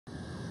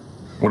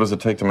What does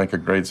it take to make a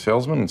great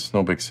salesman? It's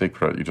no big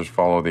secret. You just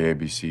follow the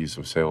ABCs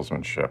of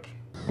salesmanship.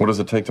 What does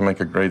it take to make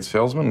a great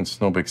salesman?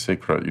 It's no big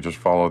secret. You just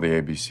follow the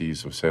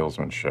ABCs of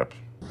salesmanship.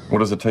 What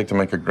does it take to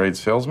make a great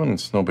salesman?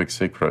 It's no big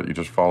secret. You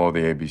just follow the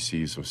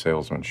ABCs of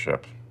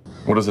salesmanship.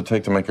 What does it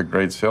take to make a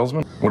great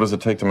salesman? What does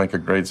it take to make a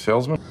great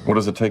salesman? What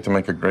does it take to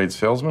make a great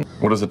salesman?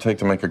 What does it take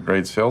to make a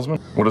great salesman?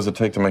 What does it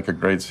take to make a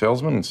great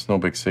salesman? It's no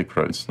big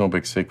secret. It's no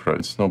big secret.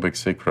 It's no big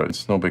secret.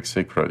 It's no big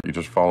secret. You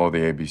just follow the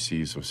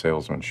ABCs of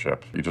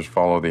salesmanship. You just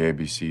follow the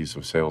ABCs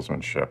of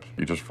salesmanship.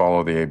 You just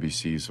follow the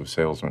ABCs of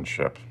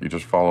salesmanship. You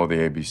just follow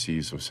the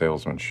ABCs of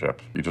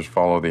salesmanship. You just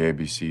follow the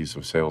ABCs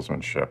of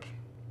salesmanship.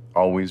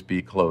 Always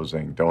be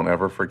closing. Don't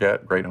ever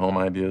forget great home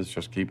ideas.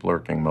 Just keep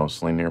lurking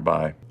mostly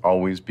nearby.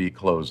 Always be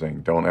closing.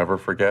 Don't ever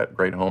forget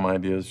great home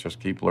ideas. Just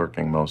keep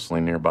lurking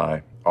mostly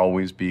nearby.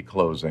 Always be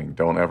closing.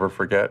 Don't ever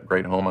forget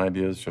great home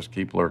ideas. Just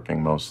keep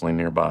lurking mostly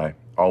nearby.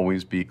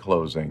 Always be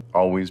closing.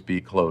 Always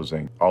be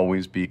closing.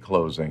 Always be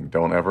closing.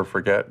 Don't ever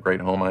forget great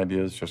home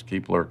ideas. Just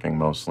keep lurking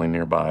mostly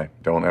nearby.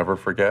 Don't ever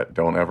forget.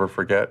 Don't ever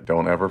forget.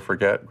 Don't ever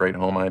forget great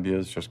home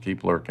ideas. Just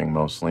keep lurking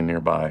mostly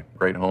nearby.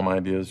 Great home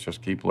ideas.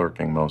 Just keep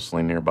lurking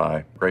mostly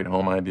nearby. Great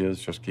home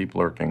ideas. Just keep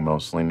lurking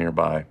mostly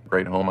nearby.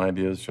 Great home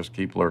ideas. Just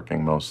keep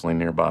lurking mostly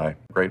nearby.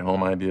 Great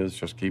home ideas.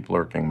 Just keep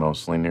lurking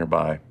mostly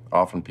nearby.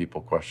 Often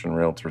people question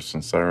realtors'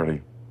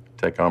 sincerity.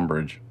 Take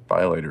umbrage.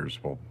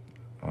 Violators will...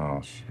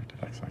 Oh, shit.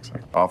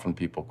 Often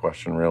people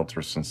question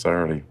realtors'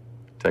 sincerity.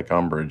 Take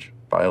umbrage.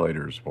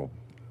 Violators will...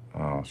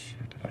 Oh,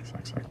 shit.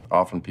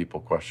 Often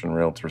people question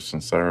realtors'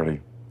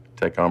 sincerity.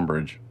 Take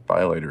umbrage.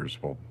 Violators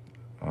will...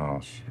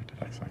 Oh, shit.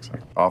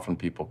 Often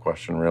people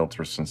question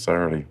realtors'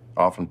 sincerity.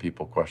 Often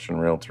people question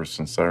realtors'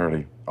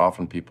 sincerity.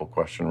 Often people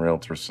question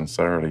realtors'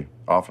 sincerity.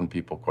 Often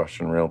people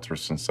question realtors'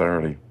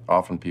 sincerity.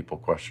 Often people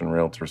question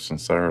realtors'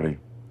 sincerity.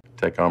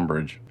 Take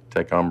umbrage.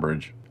 Take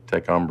umbrage.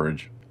 Take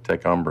umbrage.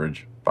 Take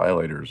umbrage.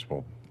 Violators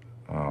will...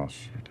 Oh,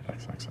 shit.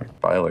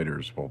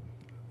 Violators will...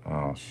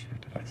 Oh,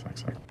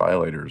 shit.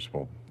 Violators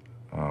will...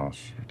 Oh,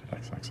 shit.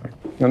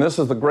 And this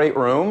is the great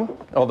room,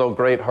 although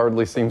great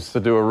hardly seems to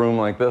do a room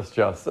like this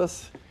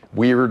justice.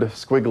 Weird,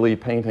 squiggly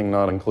painting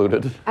not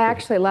included. I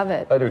actually love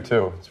it. I do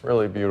too. It's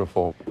really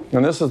beautiful.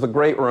 And this is the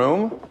great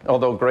room,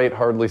 although great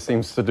hardly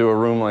seems to do a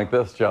room like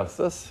this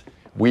justice.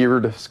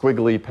 Weird,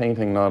 squiggly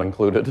painting not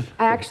included.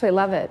 I actually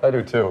love it. I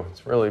do too.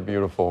 It's really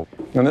beautiful.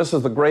 And this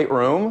is the great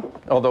room,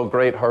 although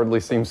great hardly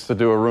seems to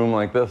do a room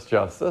like this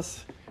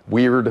justice.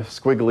 Weird,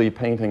 squiggly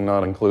painting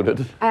not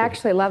included. I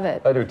actually love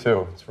it. I do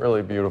too. It's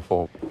really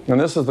beautiful. And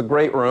this is the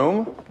great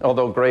room,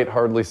 although great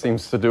hardly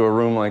seems to do a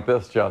room like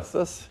this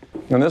justice.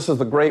 And this is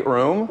the great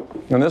room,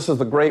 and this is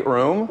the great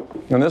room,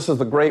 and this is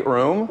the great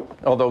room,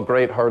 although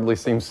great hardly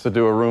seems to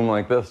do a room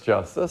like this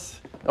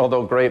justice.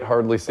 Although great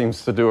hardly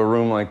seems to do a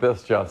room like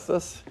this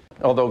justice.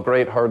 Although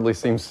great hardly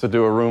seems to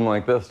do a room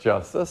like this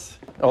justice.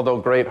 Although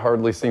great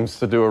hardly seems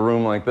to do a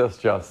room like this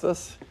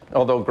justice.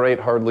 Although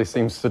great hardly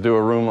seems to do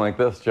a room like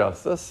this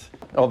justice.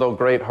 Although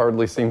great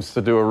hardly seems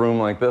to do a room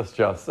like this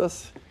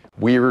justice.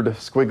 Weird,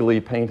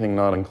 squiggly painting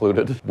not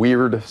included.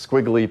 Weird,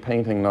 squiggly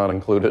painting not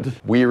included.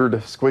 Weird,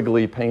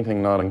 squiggly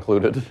painting not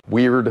included.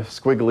 Weird,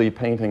 squiggly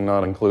painting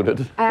not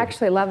included. I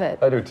actually love it.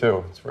 I do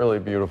too. It's really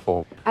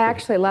beautiful. I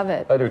actually love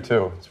it. I do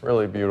too. It's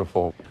really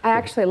beautiful. I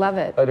actually love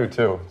it. I do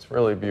too. It's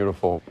really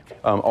beautiful.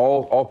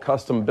 All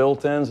custom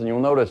built-ins, and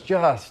you'll notice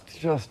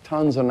just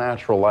tons of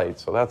natural light,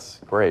 so that's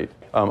great.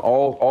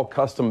 All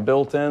custom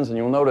built-ins, and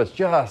you'll notice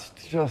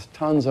just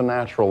tons of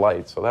natural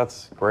light, so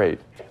that's great.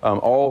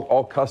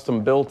 All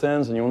custom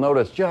built-ins, and you'll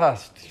notice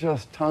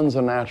just tons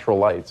of natural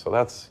light, so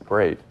that's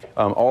great.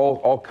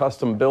 All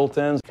custom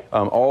built-ins,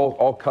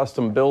 all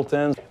custom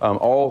built-ins,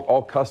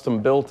 all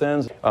custom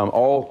built-ins,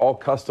 all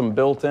custom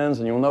built-ins,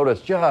 and you'll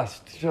notice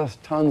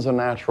just tons of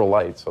natural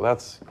light, so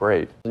that's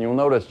great. And you'll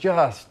notice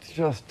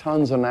just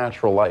tons of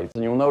natural light,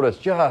 and you'll notice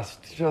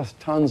just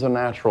tons of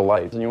natural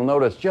light, and you'll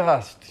notice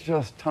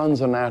just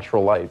tons of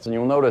natural lights, and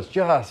you'll notice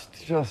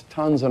just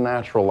tons of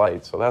natural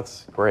light, so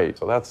that's great.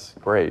 So that's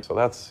great. So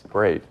that's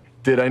great.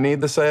 Did I need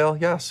the sale?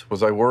 Yes.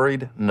 Was I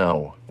worried?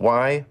 No.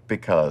 Why?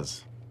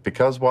 Because.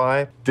 Because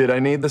why? Did I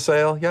need the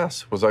sale?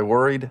 Yes. Was I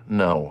worried?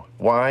 No.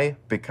 Why?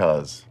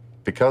 Because.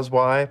 Because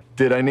why?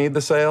 Did I need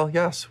the sale?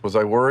 Yes. Was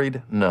I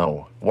worried?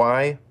 No.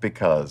 Why?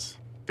 Because.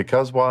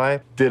 Because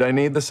why? Did I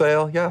need the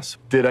sale? Yes.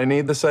 Did I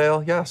need the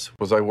sale? Yes.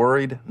 Was I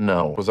worried?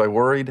 No. Was I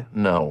worried?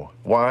 No.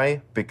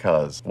 Why?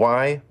 Because.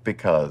 Why?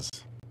 Because.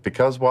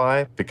 Because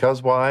why?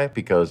 Because why?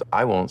 Because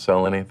I won't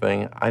sell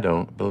anything I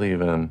don't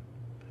believe in.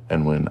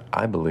 And when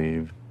I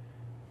believe,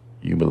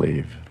 you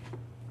believe.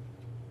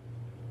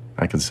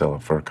 I can sell a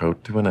fur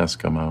coat to an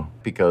Eskimo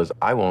because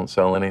I won't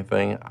sell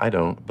anything I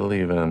don't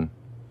believe in.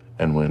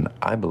 And when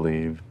I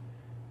believe,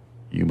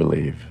 you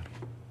believe.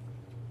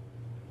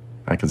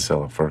 I can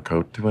sell a fur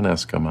coat to an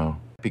Eskimo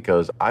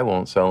because I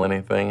won't sell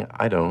anything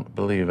I don't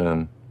believe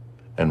in.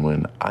 And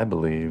when I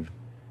believe,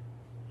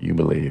 you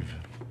believe.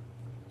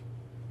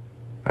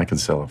 I can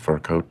sell a fur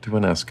coat to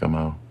an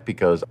Eskimo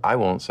because I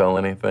won't sell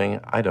anything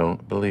I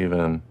don't believe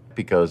in.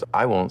 Because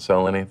I won't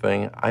sell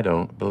anything I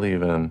don't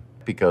believe in.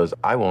 Because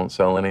I won't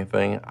sell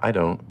anything I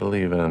don't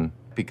believe in.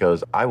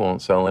 Because I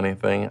won't sell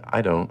anything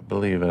I don't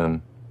believe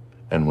in.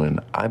 And when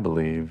I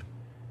believe,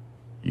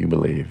 you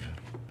believe.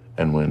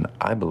 And when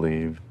I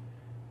believe,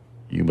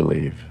 you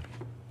believe.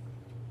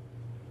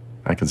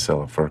 I could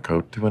sell a fur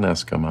coat to an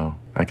Eskimo.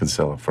 I could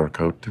sell a fur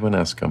coat to an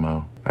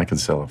Eskimo. I could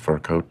sell a fur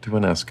coat to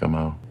an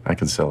Eskimo. I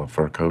could sell a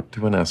fur coat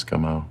to an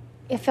Eskimo.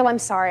 Yeah, Phil, I'm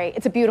sorry.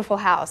 It's a beautiful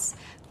house.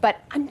 But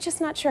I'm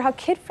just not sure how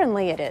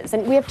kid-friendly it is.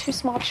 And we have 2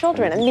 small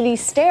children. I mean,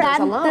 these stairs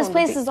Dad, alone. this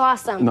place is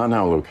awesome. Not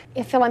now, Luke.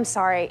 Yeah, Phil, I'm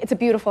sorry. It's a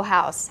beautiful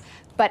house.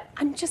 But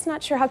I'm just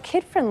not sure how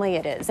kid-friendly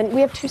it is. And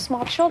we have 2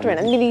 small children.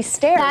 I mean, these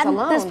stairs Dad,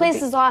 alone. this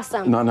place is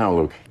awesome. Not now,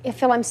 Luke. Yeah,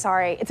 Phil, I'm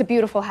sorry. It's a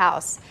beautiful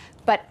house.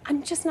 But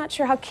I'm just not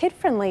sure how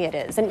kid-friendly it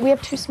is. And we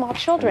have 2 small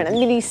children. I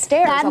mean, these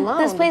stairs Dad,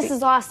 alone. this place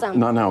is awesome.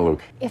 Not now,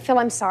 Luke. Yeah, Phil,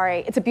 I'm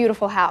sorry. It's a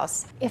beautiful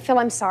house. Yeah, Phil,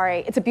 I'm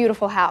sorry. It's a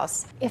beautiful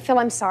house. Yeah, Phil,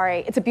 I'm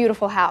sorry. It's a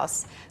beautiful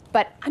house.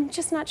 But I'm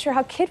just not sure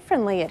how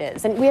kid-friendly it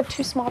is. And we have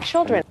 2 small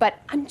children. But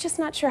I'm just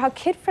not sure how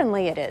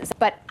kid-friendly it is.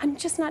 But I'm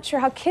just not sure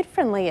how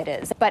kid-friendly it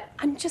is. But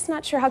I'm just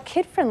not sure how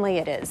kid-friendly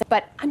it is.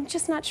 But I'm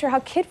just not sure how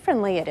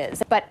kid-friendly it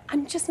is. But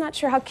I'm just not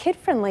sure how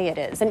kid-friendly it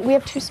is. And we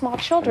have 2 small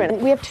children.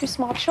 And we have 2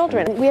 small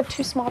children. And we have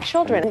 2 small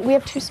children. And we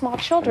have 2 small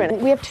children.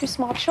 And we have 2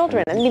 small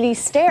children. I mean,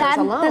 these stairs Dad,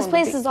 alone. this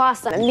place is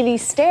awesome. I mean,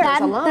 these stairs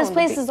Dad, alone. this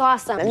place is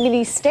awesome. I mean,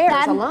 these stairs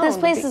Dad, alone. this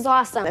place is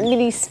awesome. I mean,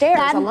 these stairs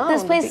Dad, alone.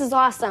 this place is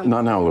awesome.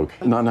 Not now, Luke.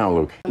 Not now,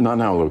 Luke. Not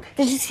now, Luke.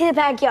 Did you see the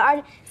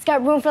backyard? It's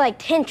got room for like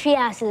 10 tree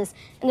asses.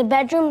 And the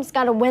bedroom's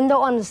got a window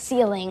on the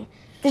ceiling.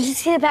 Did you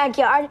see the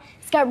backyard?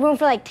 It's got room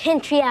for like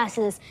 10 tree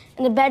asses.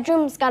 And the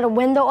bedroom's got a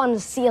window on the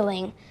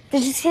ceiling.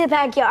 Did you see the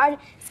backyard?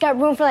 It's got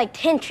room for like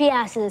 10 tree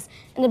asses.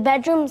 And the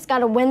bedroom's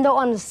got a window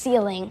on the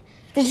ceiling.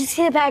 Did you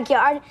see the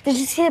backyard? Did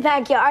you see the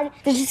backyard?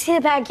 Did you see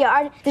the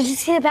backyard? Did you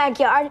see the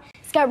backyard?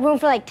 It's got room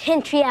for like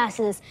 10 tree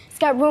asses. It's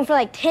got room for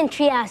like 10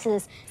 tree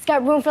asses. It's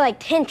got room for like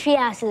 10 tree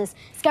asses.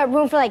 It's got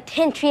room for like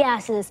 10 tree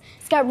asses.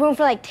 It's got room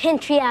for like 10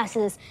 tree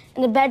asses.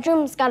 And the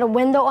bedroom's got a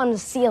window on the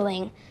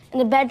ceiling.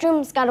 And the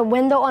bedroom's got a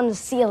window on the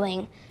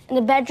ceiling. And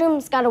the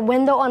bedroom's got a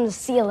window on the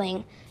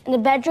ceiling. And the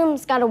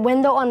bedroom's got a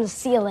window on the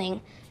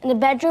ceiling. And the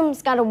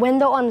bedroom's got a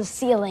window on the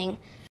ceiling.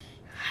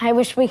 I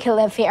wish we could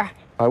live here.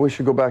 I wish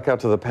you'd go back out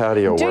to the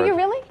patio. Do where... you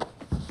really?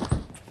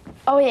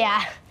 Oh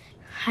yeah.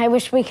 I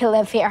wish we could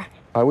live here.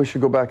 I wish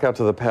you'd go back out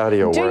to the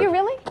patio. Do where... you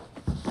really?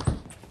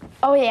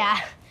 Oh yeah.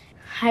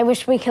 I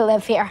wish we could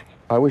live here.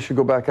 I wish you'd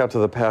go back out to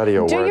the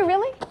patio. Do where... you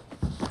really?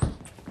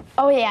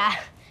 Oh yeah.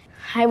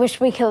 I wish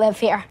we could live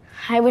here.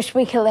 I wish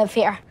we could live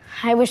here.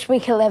 I wish we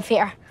could live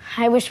here.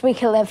 I wish we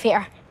could live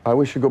here. I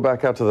wish you'd go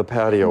back out to the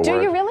patio. Do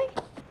where... you really?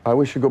 I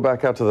wish you'd go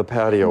back out to the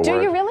patio. Do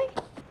where... you really?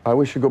 I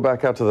wish you'd go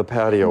back out to the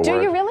patio. Do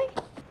where... you really?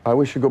 I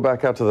wish you'd go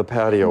back out to the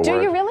patio. Do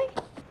where... you really?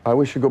 I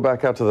wish you'd go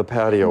back out to the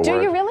patio. Do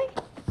where... you really?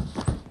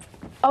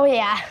 Oh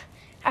yeah.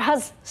 Our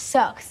house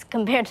sucks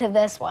compared to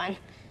this one.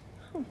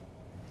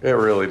 It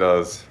really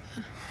does.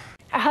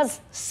 Our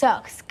house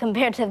sucks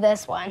compared to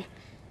this one.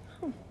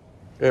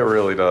 It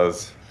really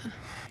does.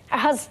 Our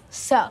house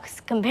sucks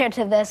compared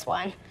to this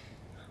one.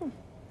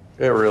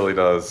 It really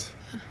does.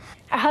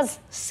 Our house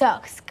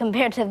sucks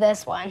compared to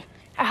this one.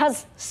 Our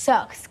house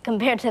sucks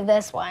compared to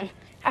this one.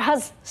 Our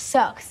house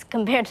sucks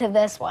compared to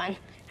this one.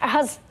 Our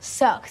house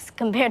sucks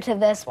compared to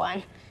this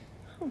one.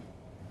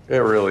 It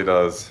really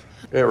does.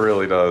 It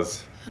really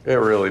does. It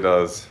really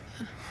does.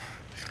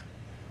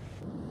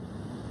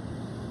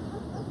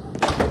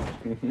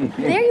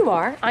 There you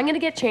are. I'm going to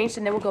get changed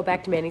and then we'll go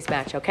back to Manny's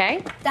match,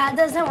 okay? Dad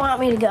doesn't want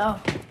me to go.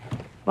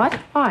 What?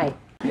 Why?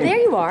 There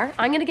you are.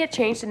 I'm going to get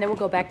changed and then we'll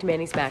go back to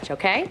Manny's match,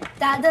 okay?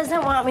 Dad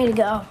doesn't want me to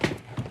go.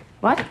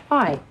 What?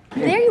 Why?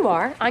 There you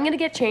are. I'm going to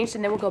get changed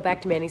and then we'll go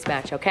back to Manny's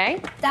match,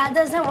 okay? Dad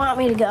doesn't want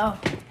me to go.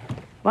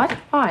 What?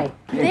 Why?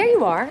 There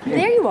you are.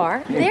 There you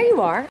are. There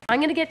you are. I'm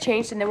going to get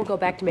changed and then we'll go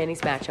back to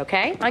Manny's match,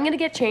 okay? I'm going to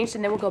get changed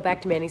and then we'll go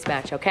back to Manny's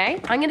match, okay?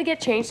 I'm going to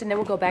get changed and then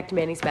we'll go back to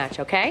Manny's match,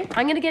 okay?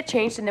 I'm going to get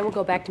changed and then we'll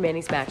go back to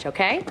Manny's match,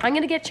 okay? I'm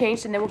going to get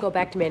changed and then we'll go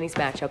back to Manny's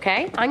match,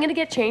 okay? I'm going to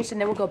get changed and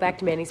then we'll go back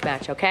to Manny's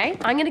match, okay?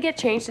 I'm going to get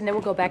changed and then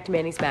we'll go back to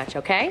Manny's match,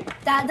 okay?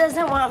 Dad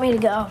doesn't want me to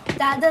go.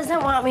 Dad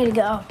doesn't want me to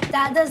go.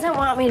 Dad doesn't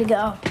want me to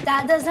go.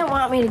 Dad doesn't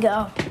want me to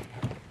go.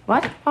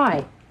 What?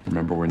 Why?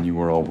 Remember when you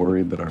were all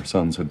worried that our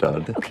son's a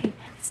dud? Okay,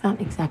 it's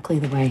not exactly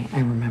the way I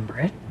remember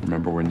it.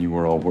 Remember when you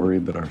were all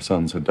worried that our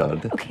son's a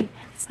dud? Okay,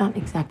 it's not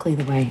exactly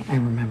the way I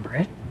remember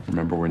it.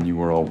 Remember when you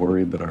were all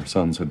worried that our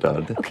son's a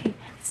dud? Okay,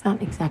 it's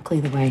not exactly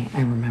the way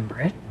I remember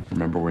it.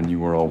 Remember when you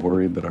were all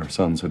worried that our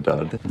son's a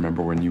dud?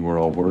 Remember when you were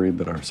all worried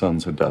that our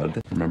son's a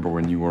dud? Remember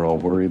when you were all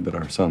worried that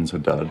our son's a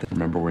dud?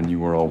 Remember when you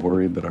were all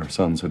worried that our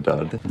son's a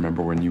dud?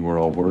 Remember when you were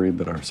all worried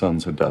that our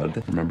son's a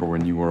dud? Remember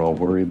when you were all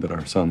worried that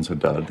our son's a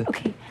dud?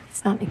 Okay,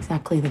 it's not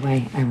exactly the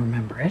way I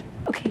remember it.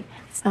 Okay,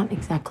 it's not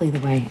exactly the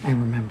way I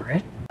remember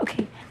it.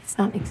 Okay, it's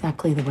not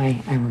exactly the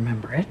way I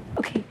remember it.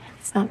 Okay,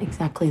 it's not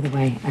exactly the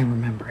way I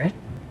remember it.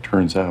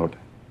 Turns out,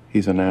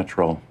 he's a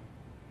natural.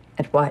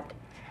 At what?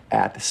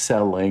 At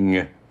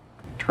selling.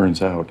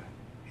 Turns out,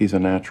 he's a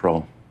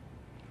natural.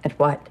 At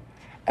what?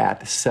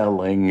 At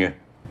selling.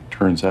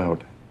 Turns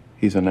out,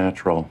 he's a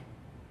natural.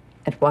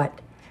 At what?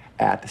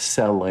 At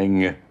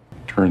selling.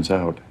 Turns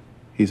out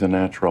he's a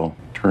natural.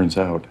 Turns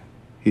out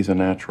he's a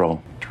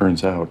natural.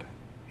 Turns out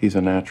he's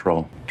a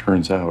natural.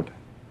 Turns out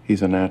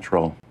he's a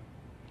natural.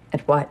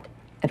 At what?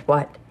 At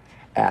what?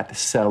 At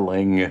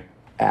selling.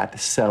 At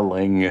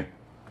selling.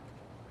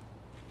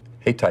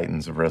 Hey,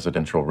 Titans of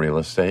residential real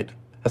estate.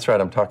 That's right,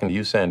 I'm talking to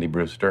you, Sandy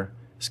Brewster,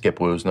 Skip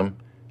Woosnam,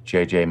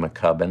 J.J.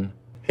 McCubbin.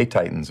 Hey,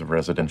 Titans of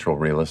residential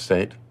real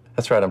estate.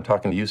 That's right, I'm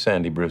talking to you,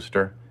 Sandy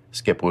Brewster,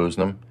 Skip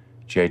Woosnam,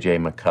 J.J.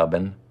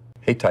 McCubbin.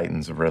 Hey,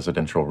 Titans of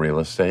residential real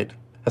estate.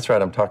 That's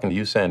right, I'm talking to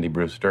you, Sandy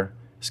Brewster,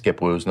 Skip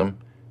Woosnam,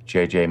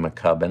 J.J.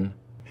 McCubbin.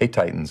 Hey,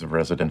 Titans of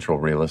residential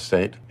real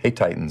estate. Hey,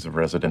 Titans of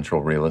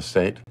residential real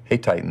estate. Hey,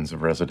 Titans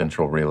of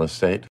residential real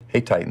estate. Hey,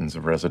 Titans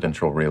of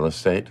residential real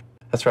estate.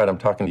 That's right, I'm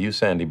talking to you,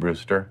 Sandy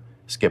Brewster,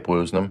 Skip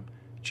Woosnam,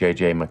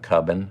 J.J.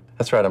 McCubbin.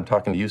 That's right, I'm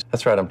talking to you.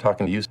 That's right, I'm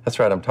talking to you. That's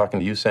right, I'm talking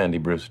to you, Sandy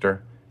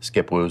Brewster,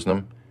 Skip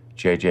Woosnam,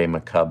 J.J.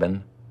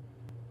 McCubbin.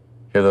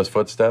 Hear those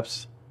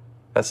footsteps?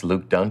 That's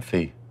Luke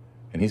Dunphy,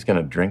 and he's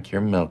gonna drink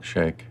your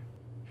milkshake.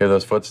 Hear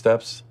those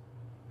footsteps?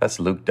 That's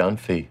Luke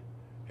Dunphy,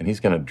 and he's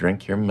gonna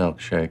drink your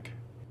milkshake.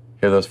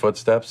 Hear those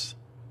footsteps?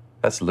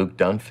 That's Luke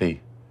Dunphy,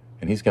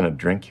 and he's gonna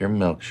drink your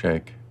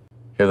milkshake.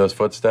 Hear those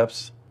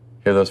footsteps?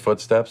 Hear those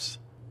footsteps?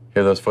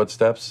 Hear those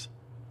footsteps?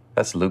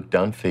 That's Luke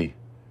Dunphy,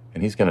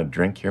 and he's gonna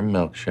drink your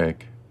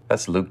milkshake.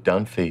 That's Luke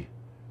Dunphy,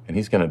 and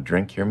he's gonna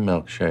drink your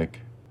milkshake.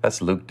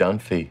 That's Luke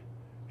Dunphy,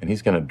 and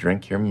he's gonna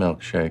drink your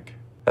milkshake.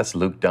 That's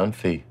Luke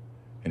Dunphy,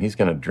 and he's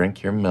gonna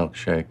drink your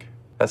milkshake.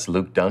 That's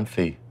Luke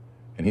Dunphy,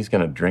 and he's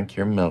gonna drink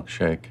your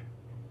milkshake.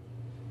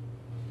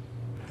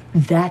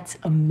 That's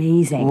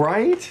amazing.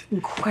 Right?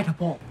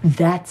 Incredible.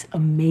 That's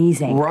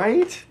amazing.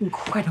 Right?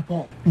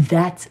 Incredible.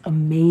 That's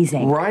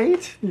amazing.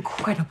 Right?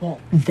 Incredible.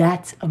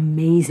 That's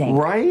amazing.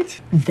 Right?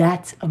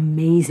 That's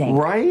amazing.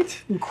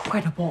 Right?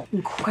 Incredible.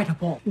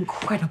 Incredible.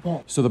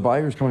 Incredible. So the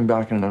buyer's coming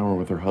back in an hour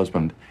with her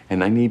husband,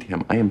 and I need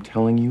him. I am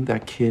telling you,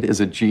 that kid is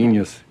a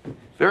genius.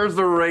 There's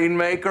the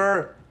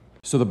rainmaker.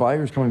 So the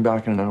buyer's coming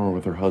back in an hour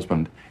with her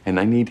husband,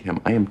 and I need him.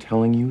 I am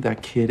telling you,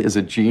 that kid is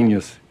a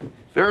genius.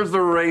 There's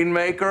the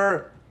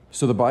rainmaker.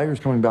 So the buyer's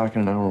coming back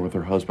in an hour with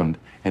her husband,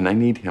 and I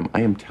need him.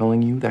 I am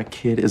telling you, that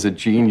kid is a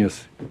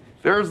genius.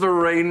 There's the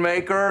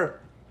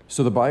rainmaker.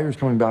 So the buyer's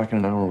coming back in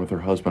an hour with her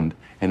husband,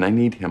 and I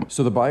need him.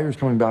 So the buyer's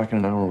coming back in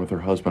an hour with her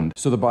husband.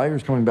 So the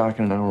buyer's coming back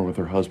in an hour with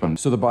her husband.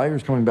 So the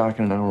buyer's coming back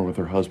in an hour with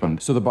her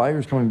husband. So the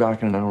buyer's coming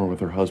back in an hour with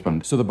her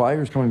husband. So the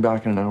buyer's coming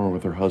back in an hour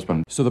with her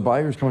husband. So the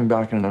buyer's coming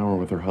back in an hour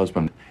with her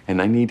husband,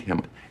 and I need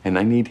him. And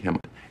I need him.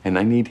 And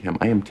I need him.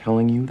 I am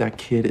telling you, that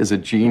kid is a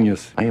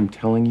genius. I am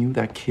telling you,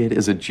 that kid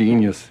is a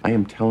genius. I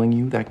am telling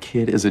you, that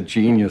kid is a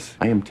genius.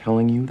 I am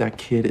telling you, that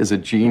kid is a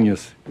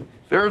genius.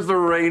 There's the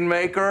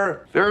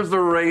rainmaker. There's the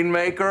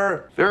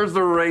rainmaker. There's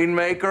the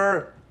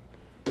rainmaker.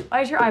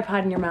 Why is your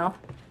iPod in your mouth?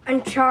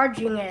 I'm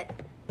charging it.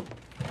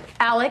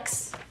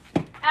 Alex?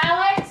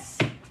 Alex!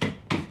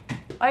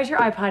 Why is your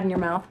iPod in your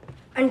mouth?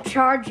 I'm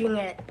charging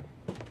it.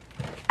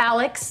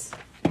 Alex?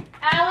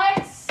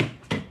 Alex!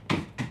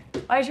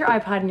 Why is your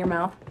iPod in your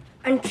mouth?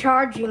 I'm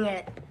charging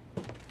it.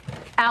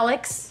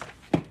 Alex?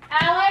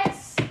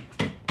 Alex!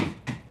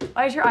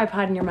 Why is your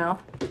iPod in your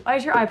mouth? Why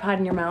is your iPod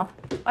in your mouth?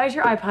 Why is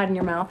your iPod in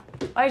your mouth?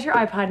 Why is your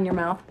iPod in your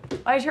mouth?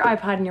 Why is your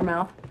iPod in your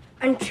mouth?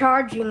 I'm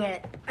charging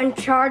it. I'm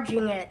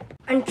charging it.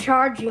 I'm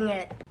charging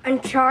it. I'm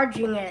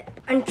charging it.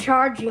 I'm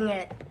charging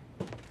it.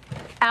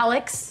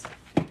 Alex?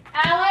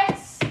 Alex!